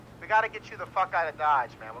gotta get you the fuck out of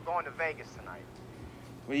Dodge, man. We're going to Vegas tonight.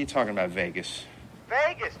 What are you talking about, Vegas?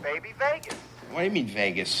 Vegas, baby, Vegas. What do you mean,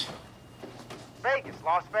 Vegas? Vegas,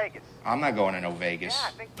 Las Vegas. I'm not going to no Vegas. Yeah,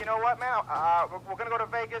 I think, you know what, man? We're gonna go to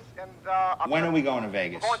Vegas, and, When are we going to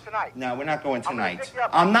Vegas? We're going tonight. No, we're not going tonight. Pick you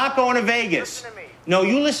up. I'm not going to Vegas. Listen to me. No,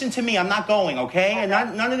 you listen to me. I'm not going, okay? And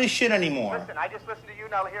none of this shit anymore. Listen, I just listened to you,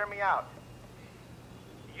 now hear me out.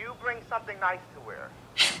 You bring something nice to wear.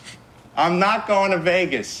 I'm not going to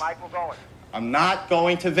Vegas. Mike, we're going. I'm not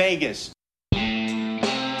going to Vegas.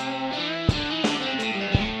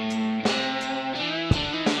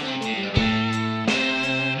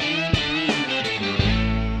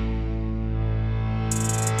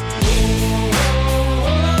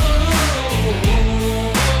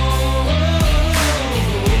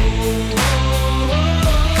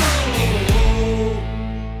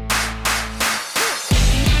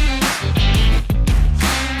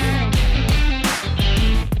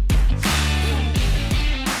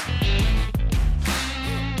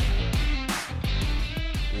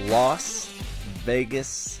 Las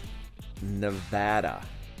Vegas, Nevada.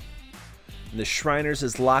 The Shriners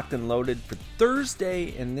is locked and loaded for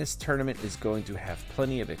Thursday, and this tournament is going to have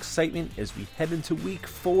plenty of excitement as we head into week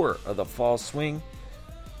 4 of the fall swing.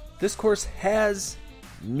 This course has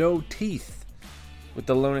no teeth, with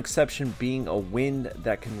the lone exception being a wind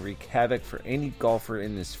that can wreak havoc for any golfer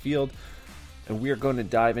in this field, and we are going to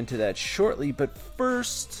dive into that shortly. But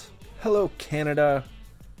first, hello Canada,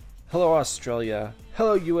 hello Australia,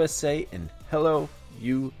 hello USA, and hello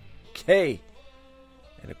UK.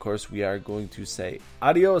 And of course, we are going to say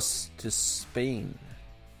adios to Spain.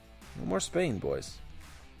 No more Spain, boys.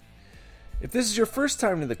 If this is your first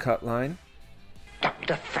time to the cut line,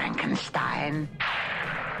 Dr. Frankenstein.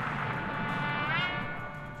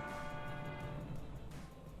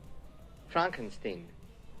 Frankenstein.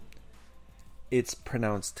 It's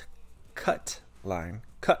pronounced cut line.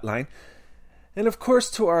 And of course,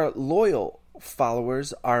 to our loyal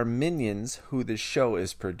followers, our minions, who this show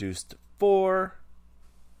is produced for.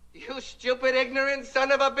 You stupid, ignorant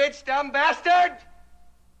son of a bitch, dumb bastard!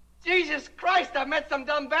 Jesus Christ, I've met some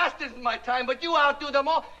dumb bastards in my time, but you outdo them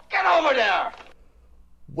all. Get over there!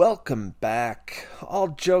 Welcome back. All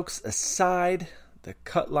jokes aside, the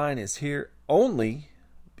cut line is here only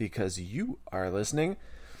because you are listening.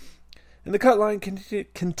 And the cut line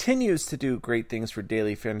continues to do great things for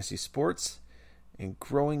daily fantasy sports. And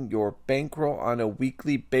growing your bankroll on a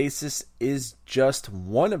weekly basis is just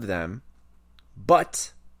one of them.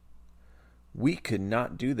 But we could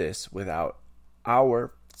not do this without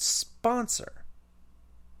our sponsor.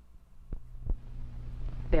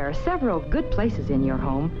 There are several good places in your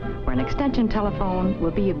home where an extension telephone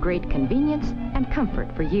will be of great convenience and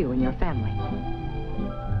comfort for you and your family.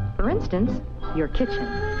 For instance, your kitchen.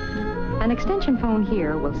 An extension phone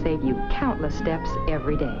here will save you countless steps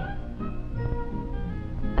every day.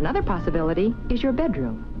 Another possibility is your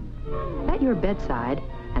bedroom. At your bedside,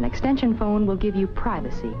 an extension phone will give you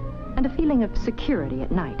privacy and a feeling of security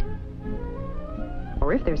at night.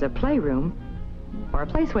 Or if there's a playroom, or a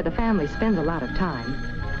place where the family spends a lot of time,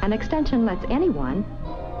 an extension lets anyone,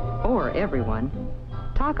 or everyone,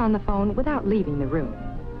 talk on the phone without leaving the room.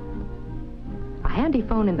 A handy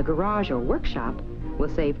phone in the garage or workshop will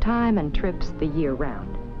save time and trips the year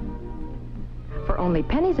round. For only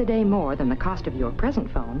pennies a day more than the cost of your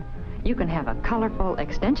present phone, you can have a colorful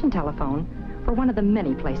extension telephone for one of the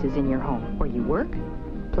many places in your home where you work,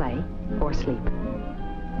 play, or sleep.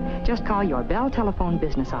 Just call your Bell Telephone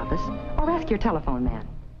business office or ask your telephone man.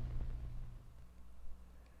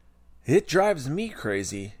 It drives me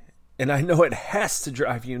crazy, and I know it has to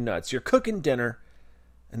drive you nuts. You're cooking dinner,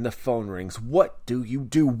 and the phone rings. What do you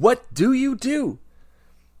do? What do you do?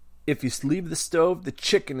 If you leave the stove, the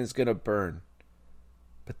chicken is going to burn.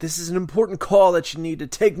 But this is an important call that you need to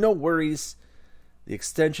take. No worries. The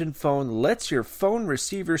extension phone lets your phone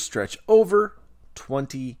receiver stretch over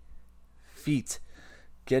 20 feet.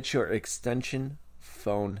 Get your extension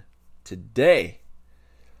phone today.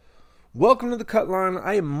 Welcome to the Cut Line.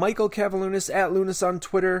 I am Michael Kavaliunas at Lunas on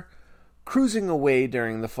Twitter, cruising away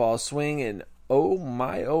during the fall swing, and oh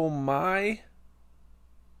my,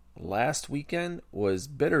 last weekend was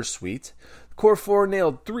bittersweet. Core 4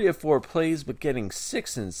 nailed 3 of 4 plays, but getting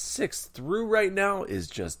 6 and 6 through right now is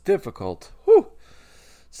just difficult. Whew.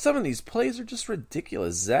 Some of these plays are just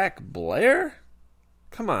ridiculous. Zach Blair?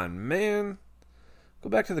 Come on, man. Go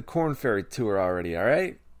back to the Corn Ferry Tour already,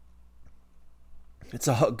 alright? It's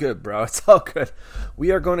all good, bro. It's all good.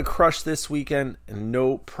 We are going to crush this weekend, and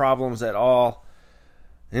no problems at all.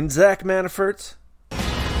 And Zach Manafort.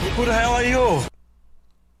 Who the hell are you?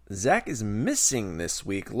 Zach is missing this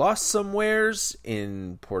week. Lost somewheres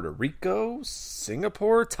in Puerto Rico,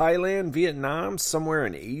 Singapore, Thailand, Vietnam, somewhere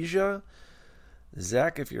in Asia.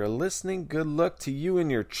 Zach, if you're listening, good luck to you in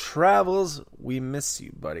your travels. We miss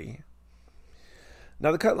you, buddy.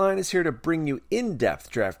 Now, the Cut Line is here to bring you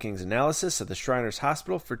in-depth DraftKings analysis of the Shriners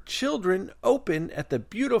Hospital for Children, open at the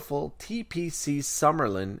beautiful TPC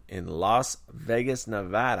Summerlin in Las Vegas,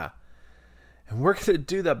 Nevada. And we're going to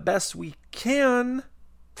do the best we can.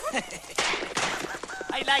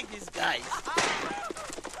 I like these guys.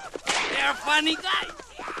 They're funny guys.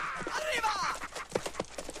 Arriba!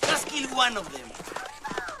 Just kill one of them.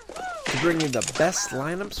 To bring you the best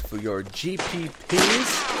lineups for your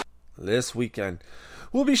GPPs this weekend.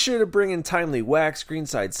 We'll be sure to bring in timely wax,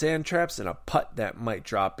 greenside sand traps, and a putt that might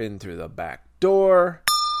drop in through the back door.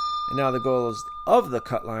 And now the goals of the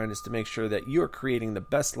Cut Line is to make sure that you're creating the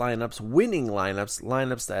best lineups, winning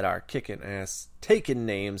lineups that are kicking ass, taking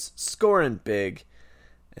names, scoring big,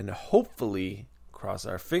 and hopefully, cross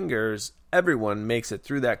our fingers, everyone makes it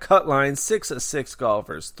through that Cut Line. 6 of 6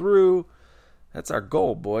 golfers through. That's our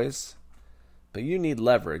goal, boys. But you need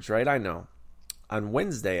leverage, right? I know. On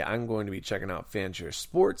Wednesday, I'm going to be checking out Fanshare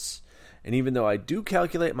Sports. And even though I do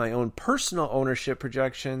calculate my own personal ownership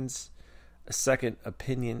projections, a second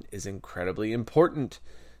opinion is incredibly important.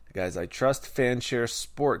 Guys, I trust Fanshare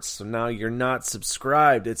Sports. So now you're not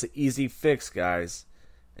subscribed. It's an easy fix, guys.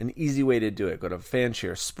 An easy way to do it. Go to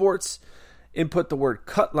Fanshare Sports, input the word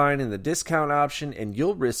Cut Line in the discount option, and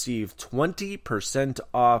you'll receive 20%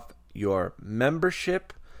 off your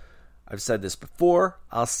membership. I've said this before.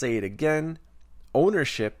 I'll say it again.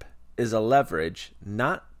 Ownership is a leverage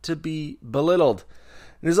not to be belittled.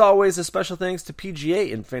 And as always, a special thanks to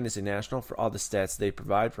PGA and Fantasy National for all the stats they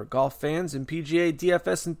provide for golf fans and PGA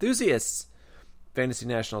DFS enthusiasts. Fantasy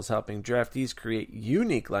National is helping draftees create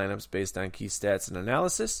unique lineups based on key stats and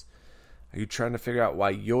analysis. Are you trying to figure out why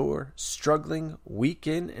you're struggling week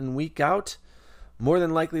in and week out? More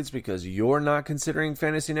than likely it's because you're not considering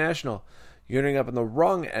Fantasy National. You're ending up on the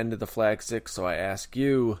wrong end of the flag six, so I ask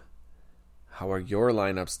you, how are your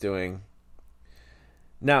lineups doing?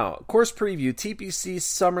 Now, course preview. TPC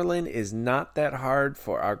Summerlin is not that hard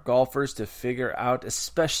for our golfers to figure out,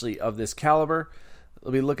 especially of this caliber.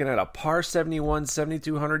 We'll be looking at a par 71,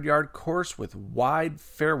 7,200 yard course with wide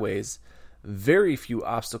fairways. Very few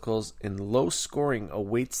obstacles and low scoring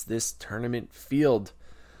awaits this tournament field.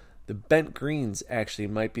 The bent greens actually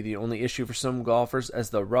might be the only issue for some golfers,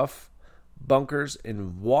 as the rough, bunkers,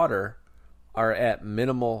 and water are at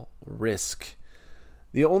minimal risk.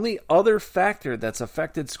 The only other factor that's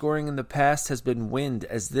affected scoring in the past has been wind,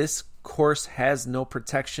 as this course has no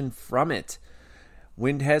protection from it.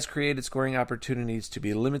 Wind has created scoring opportunities to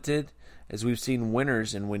be limited, as we've seen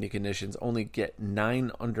winners in windy conditions only get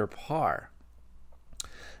 9 under par.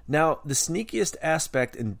 Now, the sneakiest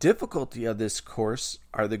aspect and difficulty of this course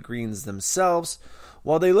are the greens themselves.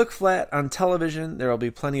 While they look flat on television, there will be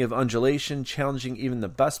plenty of undulation, challenging even the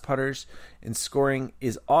best putters, and scoring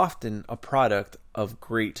is often a product of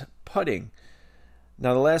great putting.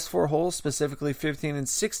 Now, the last 4 holes, specifically 15 and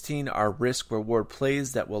 16, are risk-reward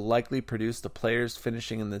plays that will likely produce the players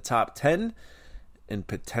finishing in the top 10 and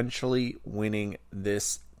potentially winning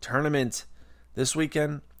this tournament. This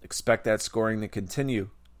weekend, expect that scoring to continue.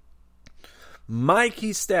 My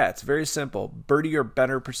key stats, very simple. Birdie or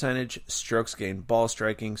better percentage, strokes gained ball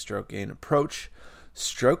striking, stroke gained approach,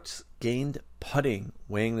 strokes gained putting,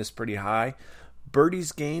 weighing this pretty high,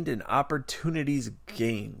 birdies gained, and opportunities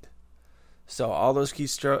gained. So all those key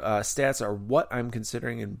stats are what I'm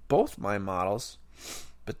considering in both my models.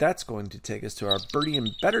 But that's going to take us to our birdie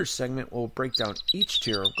and better segment. We'll break down each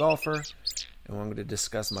tier of golfer, and I'm going to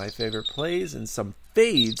discuss my favorite plays and some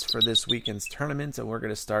fades for this weekend's tournament. And we're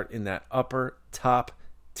going to start in that upper top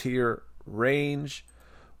tier range.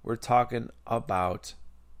 We're talking about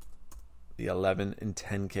the 11 and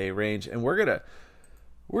 10K range, and we're gonna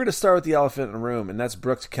start with the elephant in the room, and that's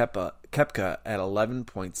Brooks Koepka at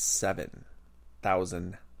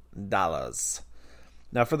 $11,700.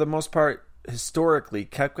 Now, for the most part, historically,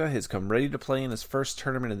 Koepka has come ready to play in his first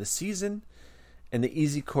tournament of the season, and the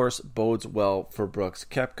easy course bodes well for Brooks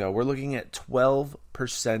Koepka. We're looking at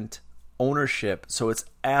 12% ownership, so it's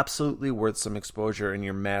absolutely worth some exposure in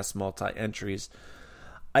your mass multi-entries.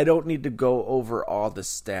 I don't need to go over all the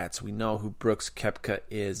stats. We know who Brooks Koepka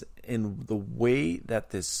is, and the way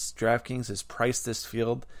that this DraftKings has priced this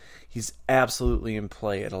field, he's absolutely in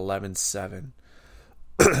play at 11.7.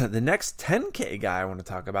 The next 10K guy I want to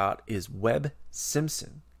talk about is Webb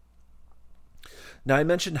Simpson. Now, I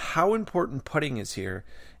mentioned how important putting is here,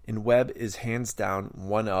 and Webb is hands down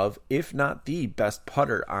one of, if not the best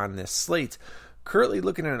putter on this slate. Currently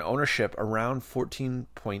looking at an ownership around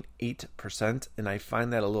 14.8%, and I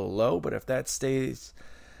find that a little low, but if that stays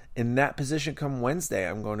in that position come Wednesday,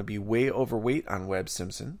 I'm going to be way overweight on Webb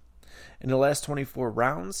Simpson. In the last 24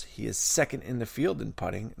 rounds, he is second in the field in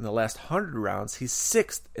putting. In the last 100 rounds, he's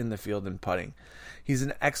sixth in the field in putting. He's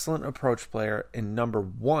an excellent approach player and number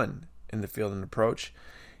one in the field in approach.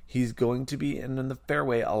 He's going to be in the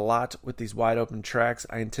fairway a lot with these wide open tracks.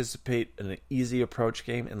 I anticipate an easy approach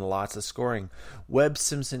game and lots of scoring. Webb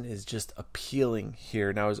Simpson is just appealing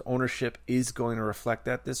here. Now his ownership is going to reflect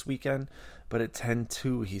that this weekend, but at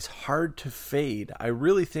 10-2, he's hard to fade. I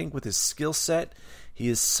really think with his skill set, he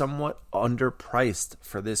is somewhat underpriced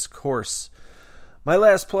for this course. My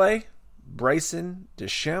last play, Bryson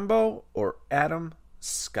DeChambeau or Adam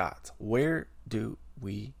Scott. Where do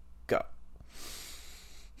we go?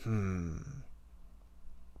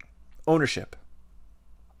 Ownership,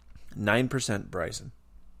 9% Bryson,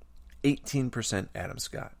 18% Adam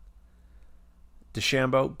Scott.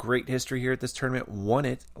 DeChambeau, great history here at this tournament, won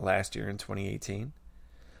it last year in 2018.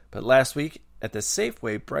 But last week at the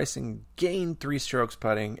Safeway, Bryson gained 3 strokes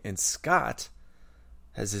putting, and Scott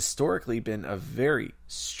has historically been a very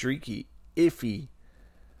streaky, iffy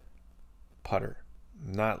putter.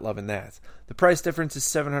 Not loving that. The price difference is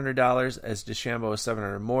 $700 as DeChambeau is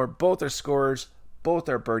 $700 more. Both are scorers. Both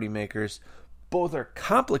are birdie makers. Both are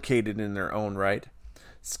complicated in their own right.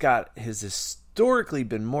 Scott has historically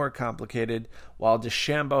been more complicated, while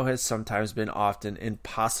DeChambeau has sometimes been often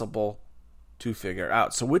impossible to figure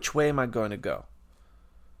out. So which way am I going to go?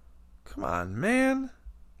 Come on, man.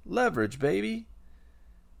 Leverage, baby.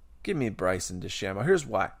 Give me Bryson DeChambeau. Here's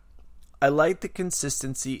why. I like the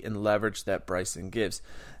consistency and leverage that Bryson gives.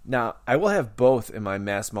 Now, I will have both in my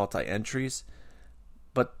mass multi-entries,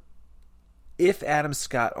 but if Adam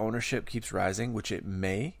Scott ownership keeps rising, which it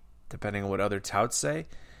may, depending on what other touts say,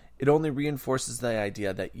 it only reinforces the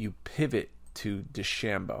idea that you pivot to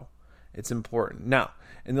DeChambeau. It's important. Now,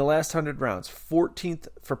 in the last 100 rounds, 14th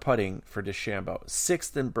for putting for DeChambeau,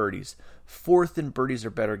 6th in birdies, 4th in birdies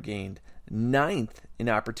or better gained, 9th in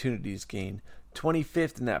opportunities gained,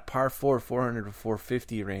 25th in that par 4, 400 to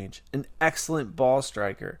 450 range. An excellent ball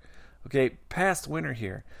striker. Okay, past winner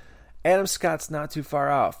here. Adam Scott's not too far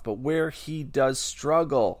off, but where he does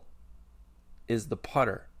struggle is the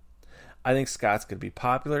putter. I think Scott's going to be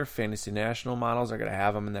popular. Fantasy National models are going to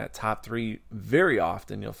have him in that top 3 very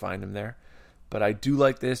often. You'll find him there. But I do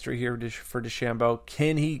like the history here for DeChambeau.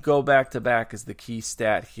 Can he go back-to-back is the key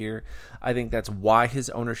stat here. I think that's why his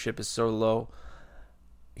ownership is so low.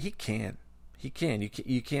 He can. He can.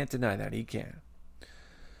 You can't deny that. He can.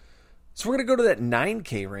 So we're going to go to that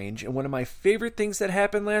 9K range. And one of my favorite things that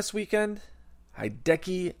happened last weekend,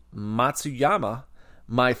 Hideki Matsuyama,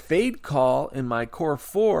 my fade call in my Core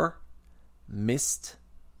 4, missed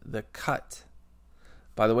the cut.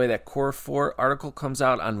 By the way, that Core 4 article comes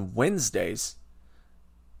out on Wednesdays.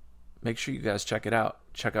 Make sure you guys check it out.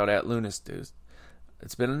 Check out @Lunas, dudes.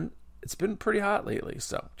 It's been pretty hot lately,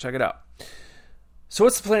 so check it out. So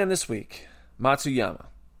what's the plan this week? Matsuyama.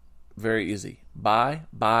 Very easy. Buy.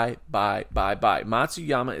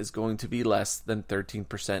 Matsuyama is going to be less than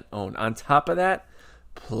 13% owned. On top of that,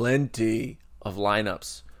 plenty of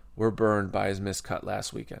lineups were burned by his miscut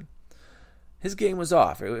last weekend. His game was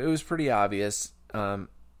off. It was pretty obvious. And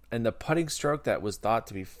the putting stroke that was thought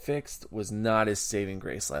to be fixed was not his saving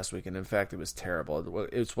grace last weekend. In fact, it was terrible.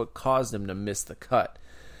 It's what caused him to miss the cut.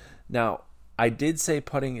 Now, I did say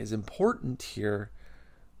putting is important here,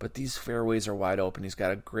 but these fairways are wide open. He's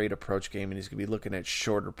got a great approach game, and he's going to be looking at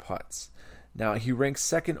shorter putts. Now, he ranks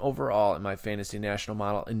second overall in my Fantasy National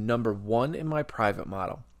model and number 1 in my private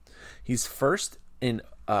model. He's first in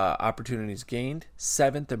opportunities gained,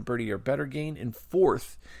 7th in birdie or better gained, and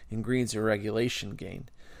 4th in greens or regulation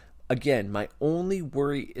gained. Again, my only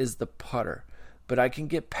worry is the putter, but I can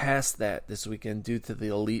get past that this weekend due to the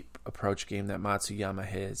elite approach game that Matsuyama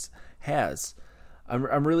has.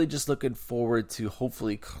 I'm really just looking forward to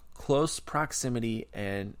hopefully close proximity,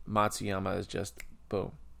 and Matsuyama is just,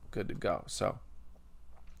 boom, good to go. So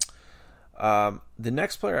the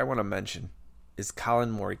next player I want to mention is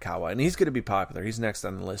Collin Morikawa, and he's going to be popular. He's next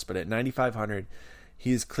on the list, but at 9,500,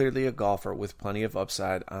 he is clearly a golfer with plenty of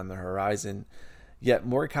upside on the horizon. Yet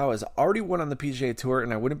Morikawa has already won on the PGA Tour,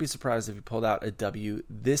 and I wouldn't be surprised if he pulled out a W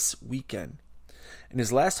this weekend. In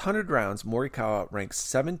his last 100 rounds, Morikawa ranks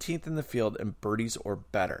 17th in the field in birdies or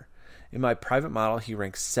better. In my private model, he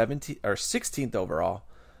ranks 16th overall,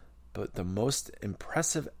 but the most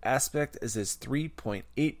impressive aspect is his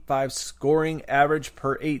 3.85 scoring average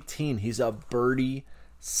per 18. He's a birdie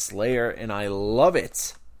slayer, and I love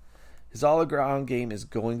it. His all-around game is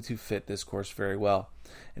going to fit this course very well.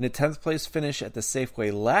 In a 10th place finish at the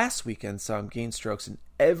Safeway last weekend saw him gain strokes in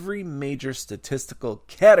every major statistical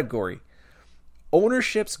category.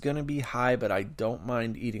 Ownership's going to be high, but I don't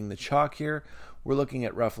mind eating the chalk here. We're looking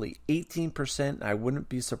at roughly 18%. I wouldn't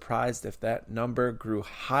be surprised if that number grew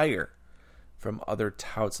higher from other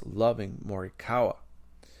touts loving Morikawa.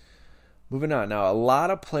 Moving on. Now, a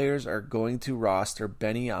lot of players are going to roster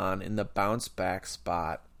Benny On in the bounce back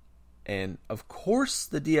spot. And, of course,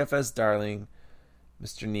 the DFS darling,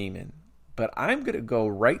 Mr. Neiman. But I'm going to go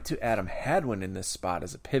right to Adam Hadwin in this spot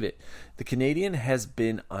as a pivot. The Canadian has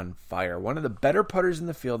been on fire. One of the better putters in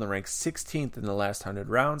the field and ranks 16th in the last 100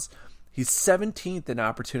 rounds. He's 17th in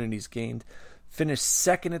opportunities gained, finished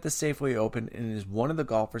second at the Safeway Open, and is one of the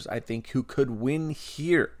golfers I think who could win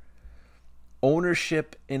here.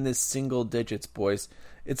 Ownership in the single digits, boys.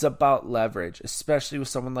 It's about leverage, especially with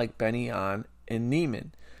someone like Benny On and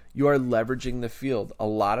Neiman. You are leveraging the field. A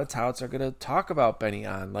lot of touts are going to talk about Benny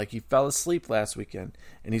On like he fell asleep last weekend,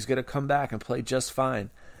 and he's going to come back and play just fine.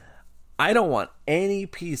 I don't want any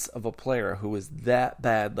piece of a player who was that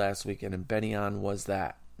bad last weekend, and Benny On was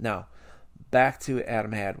that. Now, back to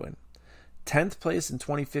Adam Hadwin. 10th place in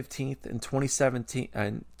 2015 and 2017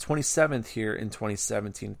 and 27th here in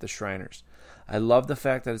 2017 at the Shriners. I love the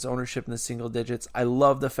fact that his ownership in the single digits. I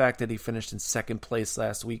love the fact that he finished in second place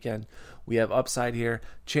last weekend. We have upside here,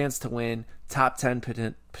 chance to win, top 10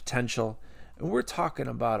 potential. And we're talking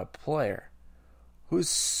about a player who's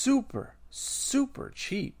super, super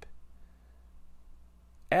cheap.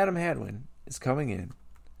 Adam Hadwin is coming in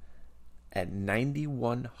at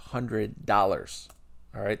 $9,100.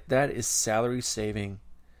 All right, that is salary saving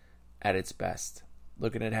at its best.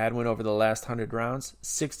 Looking at Hadwin over the last 100 rounds,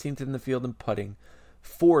 16th in the field in putting,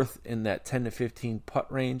 4th in that 10 to 15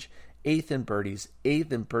 putt range, 8th in birdies,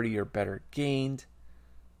 8th in birdie or better gained.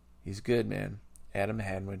 He's good, man. Adam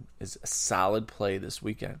Hadwin is a solid play this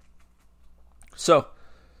weekend. So,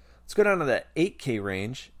 let's go down to that 8K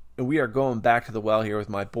range. And we are going back to the well here with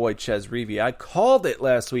my boy Ches Reavie. I called it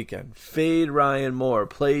last weekend. Fade Ryan Moore.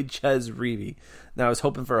 Played Ches Reavie. Now I was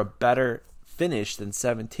hoping for a better finish than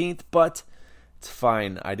 17th, but it's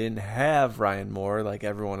fine. I didn't have Ryan Moore like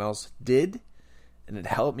everyone else did, and it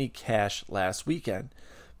helped me cash last weekend.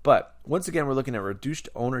 But once again, we're looking at reduced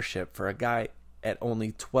ownership for a guy at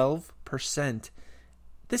only 12%.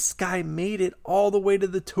 This guy made it all the way to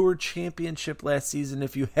the Tour Championship last season.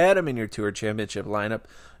 If you had him in your Tour Championship lineup,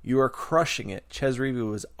 you are crushing it. Ches Reavie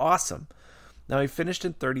was awesome. Now, he finished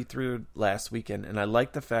in 33 last weekend, and I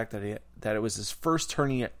like the fact that it was his first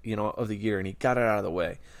tourney, of the year, and he got it out of the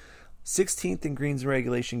way. 16th in greens and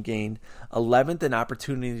regulation gained, 11th in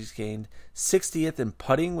opportunities gained, 60th in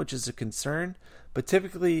putting, which is a concern, but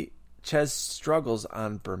typically Ches struggles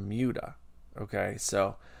on Bermuda. Okay,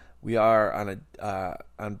 so we are on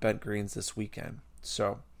bent greens this weekend.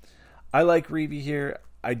 So I like Reavie here.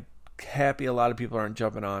 I'm happy a lot of people aren't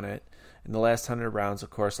jumping on it. In the last 100 rounds, of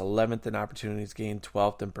course, 11th in opportunities gained,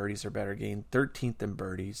 12th in birdies or better gained, 13th in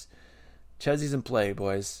birdies. Chesy's in play,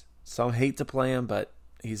 boys. Some hate to play him, but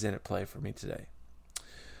he's in at play for me today.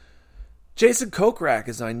 Jason Kokrak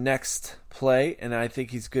is my next play, and I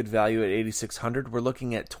think he's good value at 8,600. We're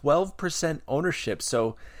looking at 12% ownership,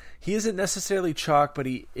 so he isn't necessarily chalk, but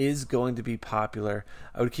he is going to be popular.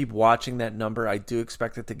 I would keep watching that number. I do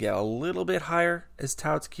expect it to get a little bit higher as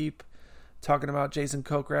touts keep talking about Jason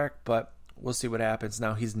Kokrak, but we'll see what happens.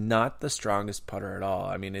 Now, he's not the strongest putter at all.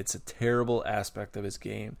 I mean, it's a terrible aspect of his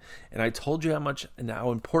game. And I told you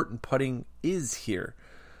how important putting is here.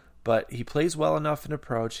 But he plays well enough in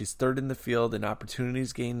approach. He's third in the field in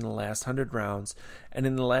opportunities gained in the last 100 rounds. And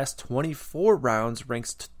in the last 24 rounds,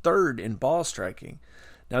 ranks third in ball striking.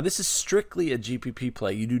 Now, this is strictly a GPP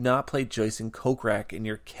play. You do not play Jason Kokrak in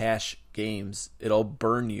your cash games. It'll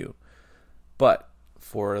burn you. But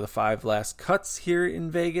for the 5 last cuts here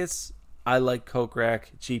in Vegas, I like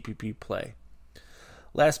Kokrak GPP play.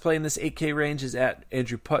 Last play in this 8K range is at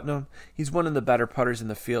Andrew Putnam. He's one of the better putters in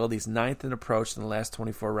the field. He's 9th in approach in the last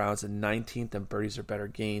 24 rounds and 19th in birdies or better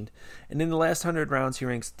gained. And in the last 100 rounds, he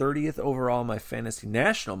ranks 30th overall in my fantasy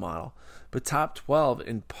national model, but top 12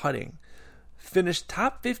 in putting. Finished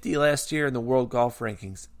top 50 last year in the world golf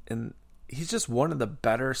rankings, and he's just one of the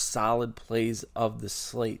better solid plays of the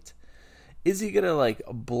slate. Is he going to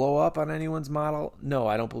blow up on anyone's model? No,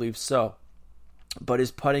 I don't believe so. But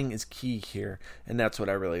his putting is key here, and that's what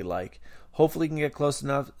I really like. Hopefully he can get close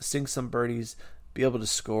enough, sink some birdies, be able to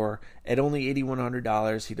score. At only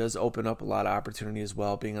 $8,100, he does open up a lot of opportunity as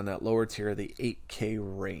well, being on that lower tier of the 8K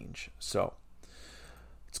range. So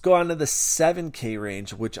let's go on to the 7K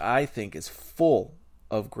range, which I think is full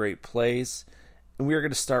of great plays. And we are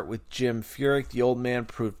going to start with Jim Furyk. The old man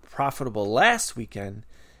proved profitable last weekend.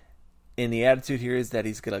 And the attitude here is that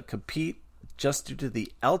he's going to compete just due to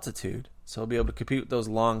the altitude. So he'll be able to compete with those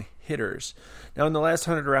long hitters. Now, in the last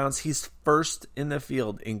 100 rounds, he's first in the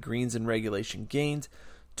field in greens and regulation gained,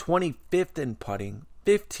 25th in putting,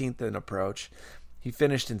 15th in approach. He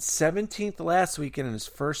finished in 17th last weekend in his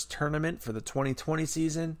first tournament for the 2020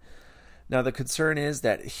 season. Now, the concern is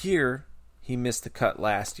that here he missed the cut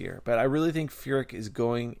last year. But I really think Furyk is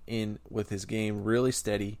going in with his game really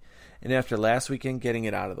steady. And after last weekend getting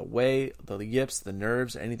it out of the way, the yips, the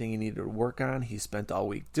nerves, anything he needed to work on, he spent all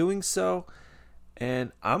week doing so.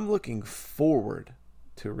 And I'm looking forward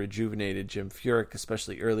to a rejuvenated Jim Furyk,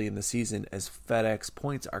 especially early in the season, as FedEx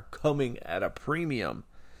points are coming at a premium.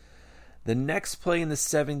 The next play in the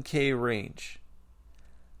 7K range.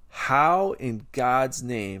 How in God's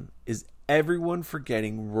name is everyone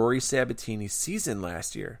forgetting Rory Sabatini's season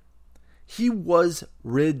last year? He was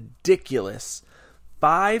ridiculous.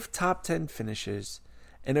 5 top 10 finishes,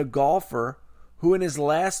 and a golfer who in his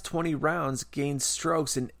last 20 rounds gained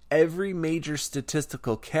strokes in every major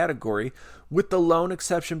statistical category, with the lone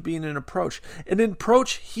exception being an approach. And in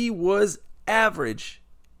approach, he was average,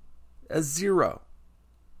 a 0.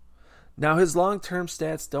 Now, his long-term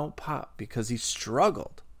stats don't pop because he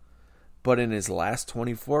struggled. But in his last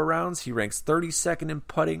 24 rounds, he ranks 32nd in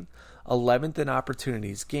putting, 11th in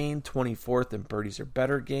opportunities gained, 24th in birdies or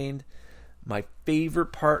better gained. My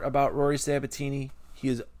favorite part about Rory Sabatini, he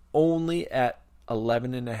is only at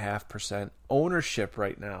 11.5% ownership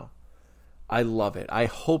right now. I love it. I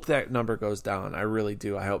hope that number goes down. I really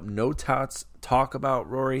do. I hope no tots talk about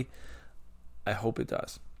Rory. I hope it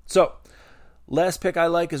does. So, last pick I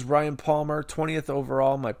like is Ryan Palmer, 20th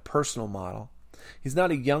overall, my personal model. He's not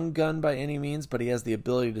a young gun by any means, but he has the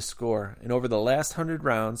ability to score. And over the last 100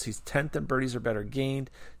 rounds, he's 10th in birdies or better gained,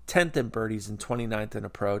 10th in birdies, and 29th in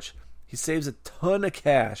approach. He saves a ton of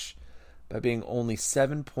cash by being only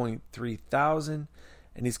 7.3 thousand,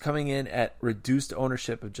 and he's coming in at reduced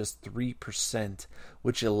ownership of just 3%,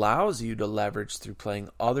 which allows you to leverage through playing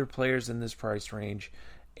other players in this price range,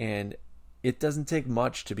 and it doesn't take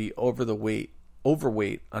much to be overweight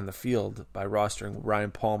on the field by rostering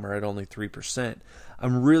Ryan Palmer at only 3%.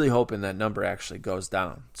 I'm really hoping that number actually goes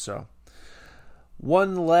down. So,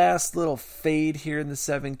 one last little fade here in the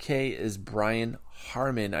 7K is Brian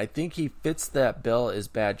Harman. I think he fits that bill as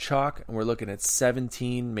bad chalk, and we're looking at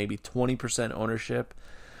 17, maybe 20% ownership.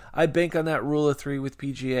 I bank on that rule of 3 with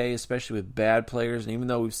PGA, especially with bad players, and even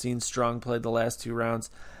though we've seen strong play the last 2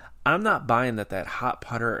 rounds, I'm not buying that hot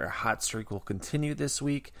putter or hot streak will continue this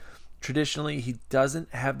week. Traditionally, he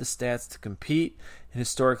doesn't have the stats to compete, and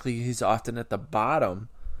historically, he's often at the bottom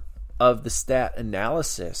of the stat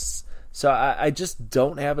analysis. So I just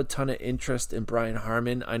don't have a ton of interest in Brian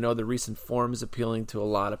Harman. I know the recent form is appealing to a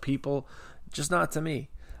lot of people, just not to me.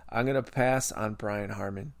 I'm going to pass on Brian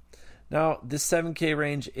Harman. Now, this 7K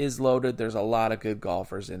range is loaded. There's a lot of good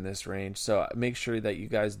golfers in this range, so make sure that you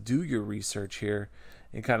guys do your research here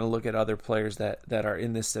and kind of look at other players that are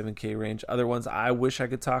in this 7K range. Other ones I wish I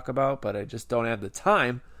could talk about, but I just don't have the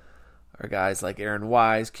time, are guys like Aaron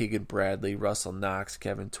Wise, Keegan Bradley, Russell Knox,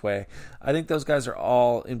 Kevin Tway. I think those guys are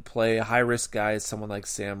all in play. High-risk guys, someone like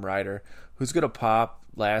Sam Ryder, who's going to pop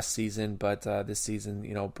last season, but this season,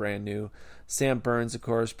 brand new. Sam Burns, of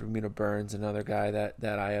course, Bermuda Burns, another guy that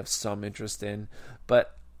I have some interest in.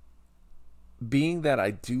 But being that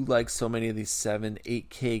I do like so many of these 7,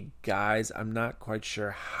 8K guys, I'm not quite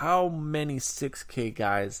sure how many 6K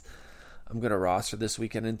guys I'm going to roster this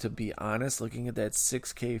weekend. And to be honest, looking at that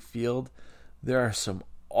 6K field, there are some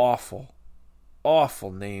awful,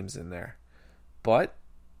 awful names in there. But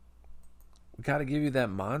we got to give you that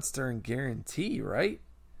monster and guarantee, right?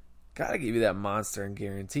 Got to give you that monster and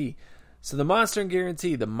guarantee. So the monster and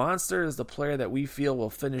guarantee. The monster is the player that we feel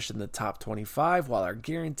will finish in the top 25, while our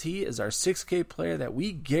guarantee is our 6K player that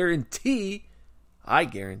we guarantee, I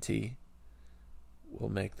guarantee, will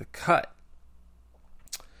make the cut.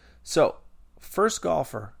 So, first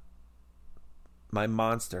golfer, my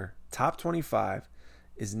monster, top 25,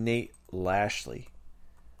 is Nate Lashley.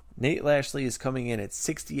 Nate Lashley is coming in at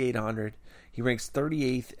 6,800. He ranks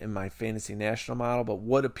 38th in my fantasy national model, but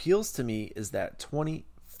what appeals to me is that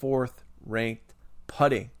 24th ranked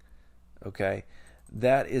putting. Okay?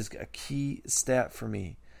 That is a key stat for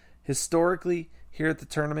me. Historically, here at the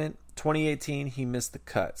tournament, 2018, he missed the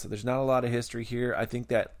cut. So there's not a lot of history here. I think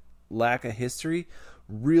that lack of history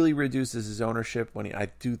really reduces his ownership I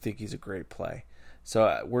do think he's a great play.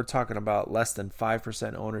 So we're talking about less than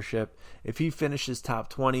 5% ownership. If he finishes top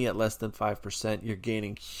 20 at less than 5%, you're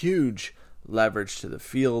gaining huge leverage to the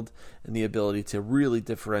field and the ability to really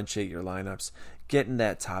differentiate your lineups. get in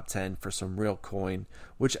that top 10 for some real coin,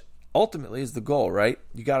 which ultimately is the goal, right?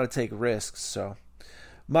 You got to take risks. So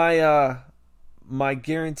my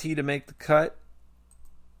guarantee to make the cut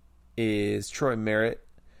is Troy Merritt.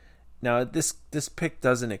 Now, this pick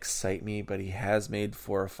doesn't excite me, but he has made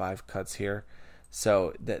 4 or 5 cuts here.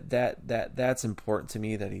 So that's important to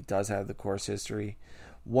me, that he does have the course history.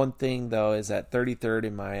 One thing, though, is at 33rd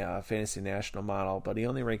in my Fantasy National model, but he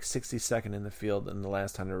only ranks 62nd in the field in the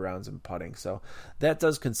last 100 rounds in putting. So that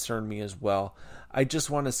does concern me as well. I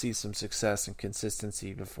just want to see some success and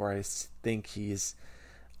consistency before I think he's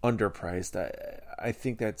underpriced. I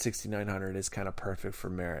think that 6,900 is kind of perfect for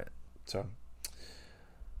Merritt. So.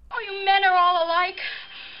 Oh, you men are all alike.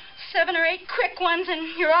 7 or 8 quick ones and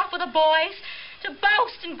you're off with the boys to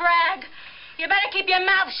boast and brag. You better keep your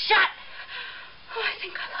mouth shut. Oh, I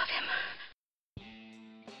think I love him.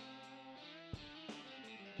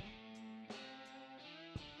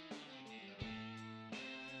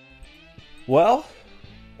 Well,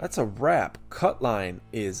 that's a wrap. Cut line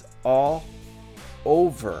is all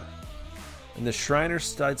over. And the Shriner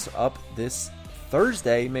starts up this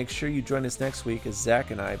Thursday. Make sure you join us next week as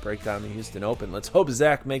Zach and I break down the Houston Open. Let's hope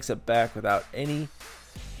Zach makes it back without any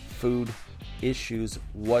food issues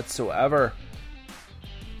whatsoever.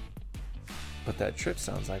 But that trip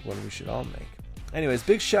sounds like one we should all make. Anyways,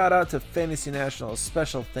 big shout out to Fantasy National.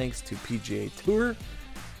 Special thanks to PGA Tour.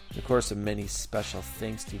 And of course, a many special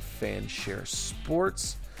thanks to Fanshare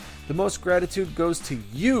Sports. The most gratitude goes to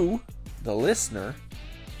you, the listener.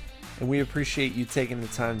 And we appreciate you taking the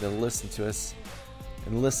time to listen to us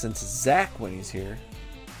and listen to Zach when he's here.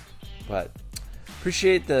 But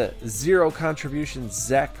appreciate the 0 contributions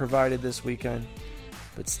Zach provided this weekend.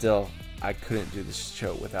 But still, I couldn't do this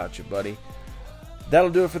show without you, buddy. That'll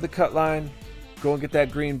do it for the cut line. Go and get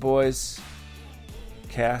that green, boys.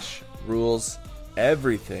 Cash rules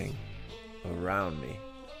everything around me.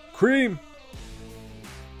 Cream!